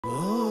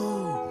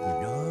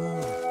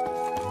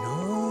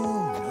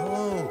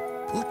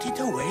it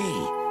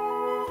away.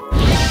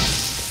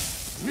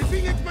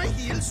 Nipping at my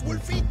heels,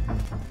 Wolfie.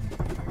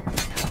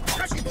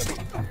 Crush it, buddy.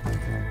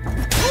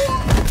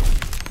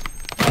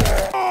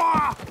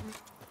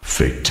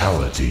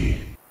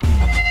 Fatality.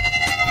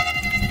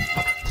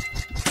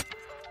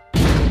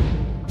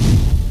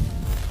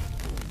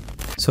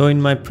 So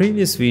in my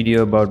previous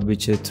video about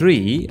Witcher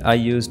 3, I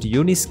used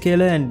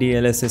Uniscaler and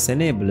DLSS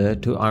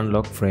enabler to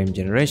unlock frame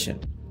generation,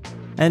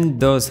 and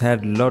those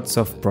had lots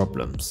of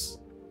problems.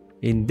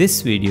 In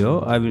this video,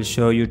 I will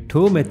show you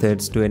two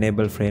methods to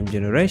enable frame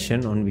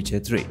generation on Witcher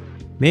 3.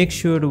 Make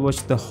sure to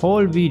watch the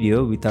whole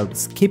video without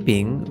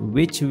skipping,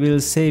 which will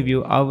save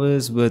you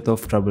hours worth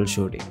of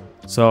troubleshooting.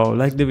 So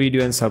like the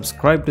video and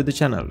subscribe to the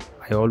channel.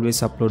 I always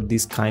upload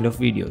these kind of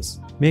videos.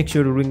 Make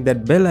sure to ring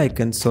that bell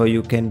icon so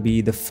you can be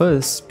the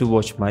first to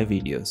watch my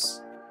videos.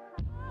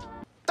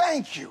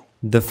 Thank you.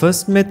 The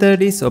first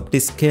method is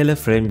OptiScaler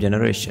frame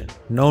generation,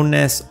 known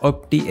as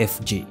Opti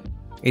FG.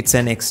 It's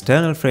an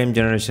external frame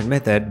generation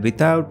method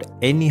without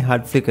any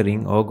HUD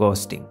flickering or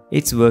ghosting.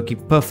 It's working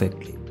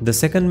perfectly. The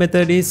second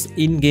method is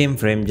in-game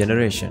frame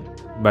generation,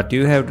 but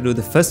you have to do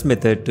the first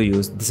method to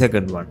use the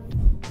second one.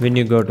 When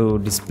you go to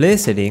display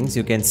settings,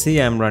 you can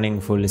see I'm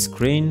running full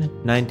screen,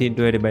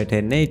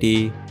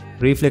 1920x1080,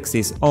 reflex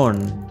is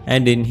on,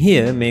 and in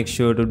here make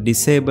sure to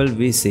disable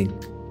VSync.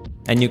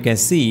 And you can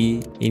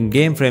see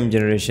in-game frame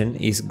generation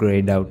is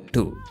grayed out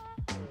too.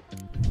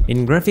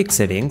 In graphics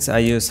settings, I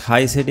use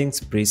high settings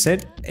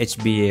preset,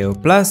 HBAO+,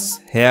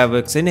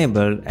 Hairworks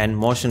enabled and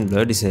motion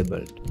blur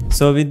disabled.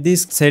 So with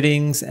these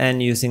settings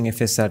and using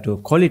FSR 2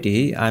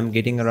 quality, I'm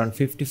getting around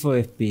 54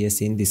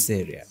 FPS in this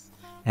area.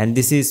 And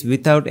this is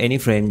without any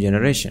frame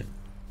generation.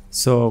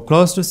 So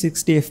close to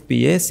 60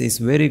 FPS is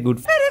very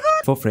good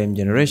for frame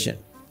generation.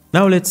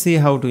 Now let's see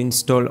how to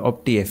install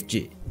Opti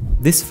FG.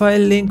 This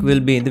file link will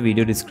be in the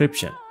video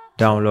description.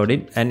 Download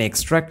it and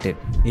extract it.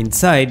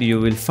 Inside you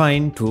will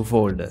find two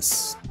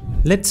folders.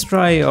 Let's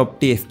try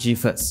Opti FG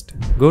first.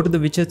 Go to the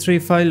Witcher 3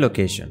 file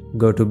location.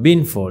 Go to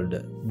bin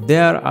folder.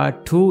 There are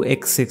two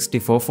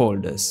x64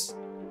 folders.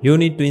 You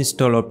need to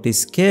install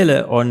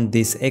OptiScaler on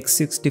this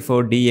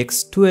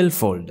x64dx12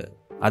 folder.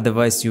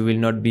 Otherwise you will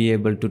not be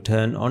able to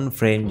turn on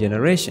frame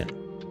generation,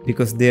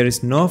 because there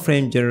is no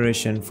frame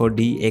generation for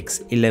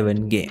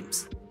DX11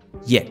 games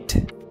yet.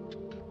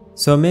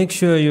 So make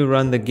sure you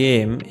run the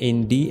game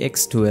in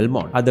DX12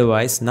 mode,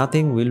 otherwise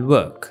nothing will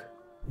work.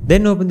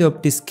 Then open the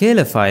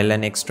OptiScaler file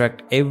and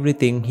extract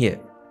everything here.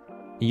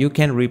 You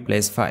can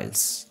replace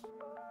files.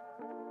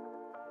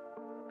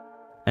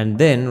 And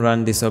then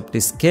run this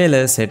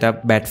OptiScaler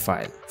setup bat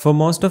file. For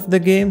most of the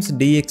games,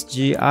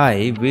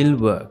 DXGI will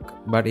work,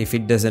 but if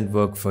it doesn't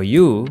work for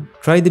you,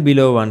 try the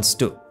below ones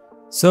too.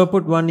 So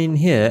put one in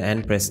here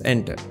and press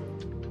enter.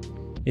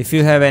 If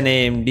you have an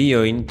AMD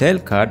or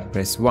Intel card,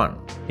 press 1.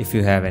 If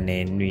you have an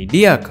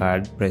Nvidia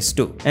card, press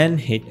 2 and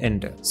hit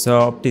enter.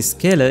 So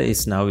OptiScaler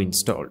is now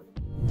installed.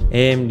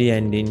 AMD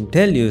and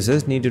Intel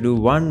users need to do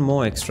one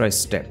more extra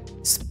step: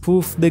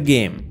 spoof the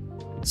game.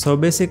 So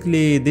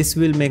basically this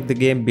will make the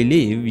game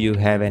believe you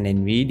have an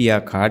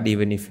Nvidia card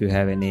even if you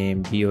have an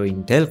AMD or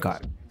Intel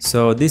card.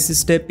 So this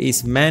step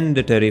is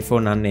mandatory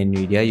for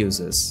non-Nvidia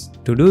users.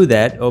 To do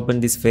that, open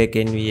this fake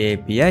NVIDIA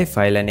API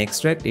file and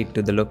extract it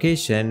to the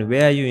location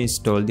where you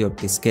install the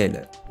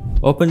OptiScaler.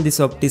 Open this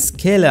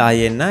OptiScaler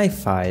INI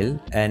file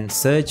and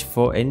search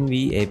for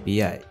NVIDIA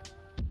API.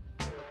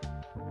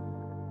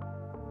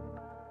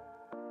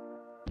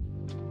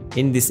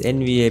 In this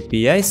NVIDIA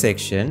API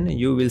section,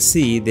 you will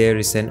see there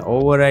is an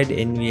override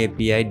NVIDIA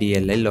API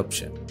DLL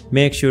option.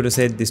 Make sure to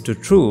set this to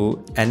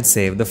true and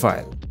save the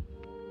file.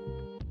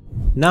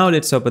 Now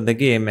let's open the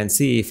game and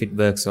see if it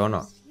works or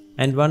not.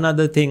 And one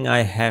other thing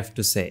I have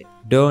to say,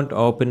 don't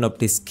open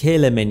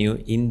OptiScaler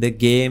menu in the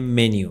game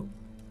menu.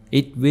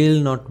 It will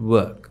not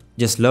work.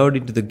 Just load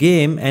into the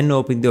game and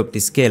open the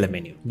OptiScaler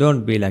menu.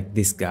 Don't be like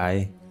this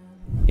guy.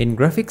 In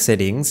graphics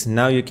settings,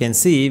 now you can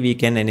see we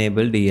can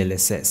enable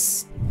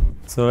DLSS.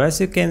 So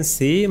as you can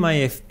see, my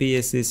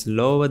FPS is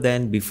lower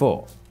than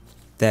before.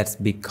 That's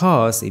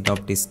because in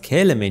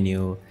OptiScaler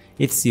menu,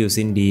 it's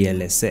using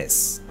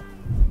DLSS.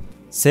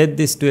 Set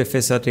this to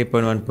FSR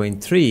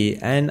 3.1.3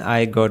 and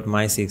I got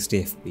my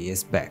 60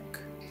 FPS back.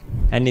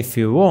 And if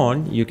you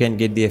want, you can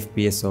get the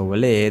FPS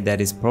overlay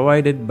that is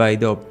provided by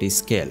the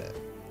OptiScaler.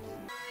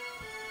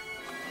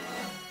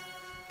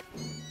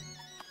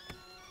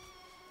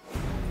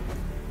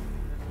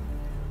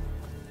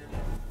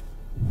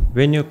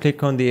 When you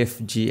click on the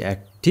FG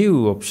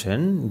Active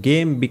option,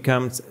 game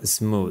becomes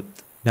smooth.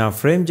 Now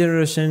frame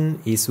generation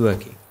is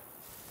working.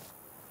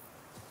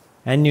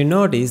 And you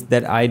notice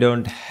that I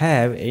don't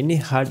have any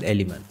HUD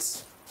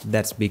elements.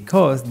 That's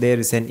because there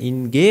is an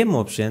in-game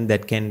option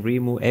that can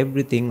remove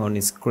everything on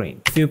the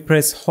screen. If you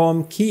press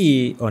home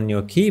key on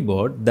your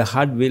keyboard, the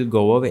HUD will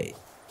go away.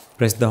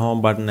 Press the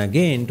home button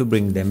again to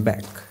bring them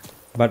back.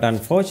 But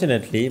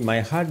unfortunately,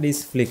 my HUD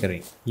is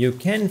flickering. You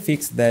can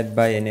fix that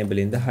by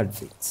enabling the HUD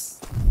fix.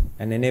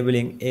 And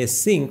enabling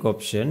async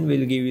option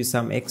will give you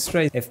some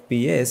extra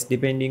FPS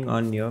depending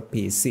on your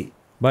PC.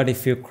 But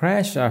if you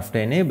crash after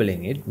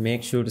enabling it,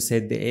 make sure to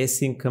set the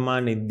async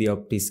command in the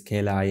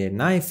OptiScaler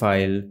INI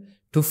file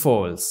to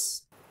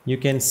false. You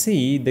can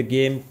see the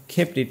game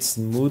kept its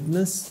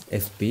smoothness,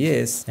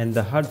 FPS, and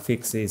the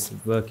hotfix is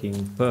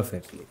working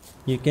perfectly.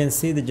 You can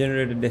see the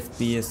generated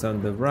FPS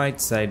on the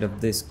right side of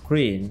the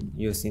screen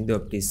using the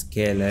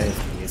OptiScaler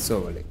FPS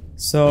overlay.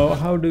 So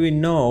how do we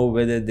know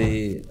whether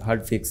the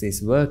hotfix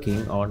is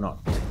working or not?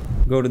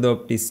 Go to the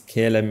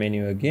OptiScaler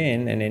menu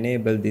again and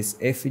enable this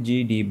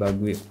FG debug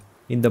view.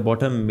 In the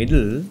bottom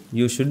middle,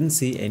 you shouldn't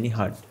see any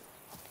HUD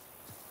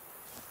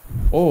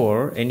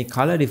or any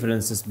color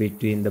differences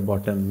between the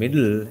bottom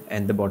middle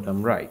and the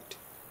bottom right.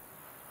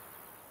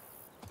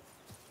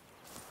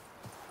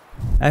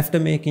 After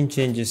making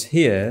changes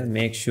here,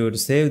 make sure to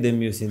save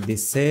them using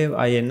this Save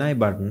INI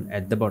button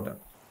at the bottom.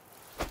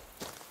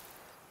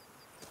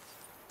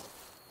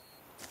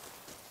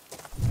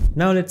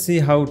 Now let's see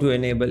how to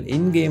enable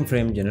in-game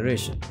frame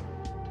generation.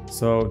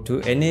 So to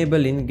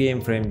enable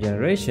in-game frame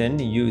generation,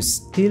 you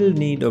still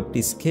need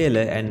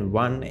OptiScaler and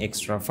one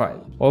extra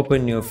file.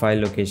 Open your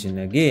file location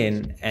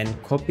again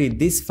and copy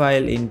this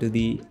file into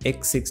the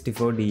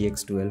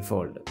x64dx12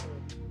 folder.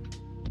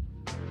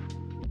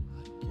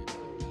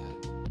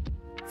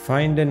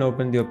 Find and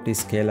open the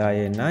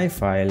OptiScaler INI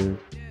file,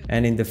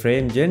 and in the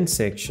frame gen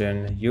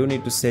section, you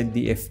need to set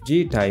the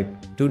FG type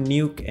to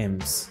nuke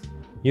EMS.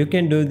 You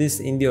can do this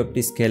in the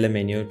OptiScaler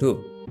menu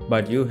too,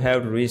 but you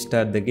have to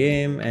restart the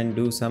game and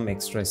do some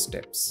extra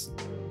steps.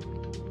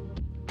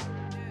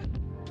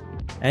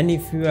 And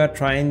if you are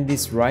trying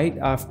this right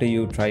after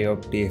you try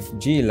Opti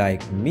FG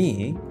like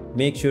me,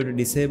 make sure to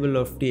disable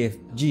Opti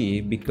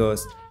FG,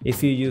 because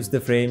if you use the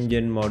frame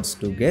gen mods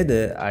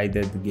together,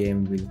 either the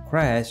game will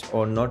crash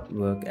or not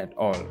work at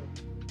all.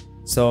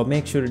 So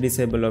make sure to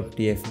disable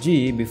Opti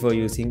FG before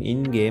using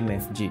in-game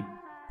FG.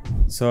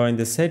 So in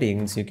the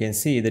settings, you can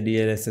see the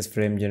DLSS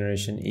frame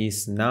generation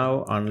is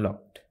now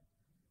unlocked.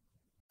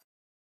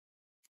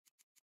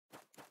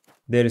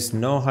 There is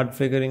no HUD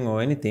flickering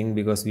or anything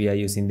because we are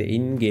using the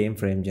in-game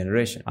frame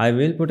generation. I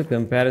will put a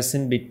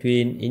comparison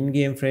between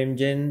in-game frame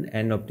gen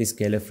and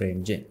OptiScaler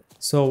frame gen.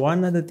 So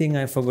one other thing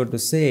I forgot to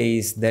say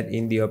is that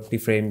in the Opti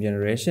frame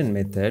generation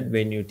method,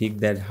 when you tick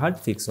that HUD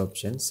fix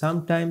option,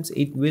 sometimes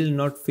it will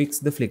not fix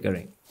the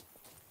flickering.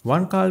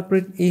 One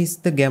culprit is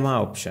the gamma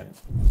option.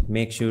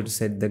 Make sure to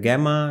set the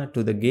gamma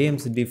to the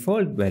game's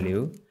default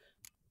value.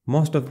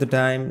 Most of the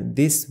time,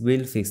 this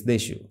will fix the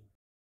issue.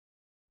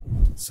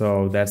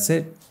 So that's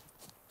it.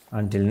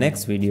 Until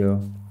next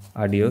video,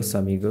 adios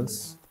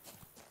amigos.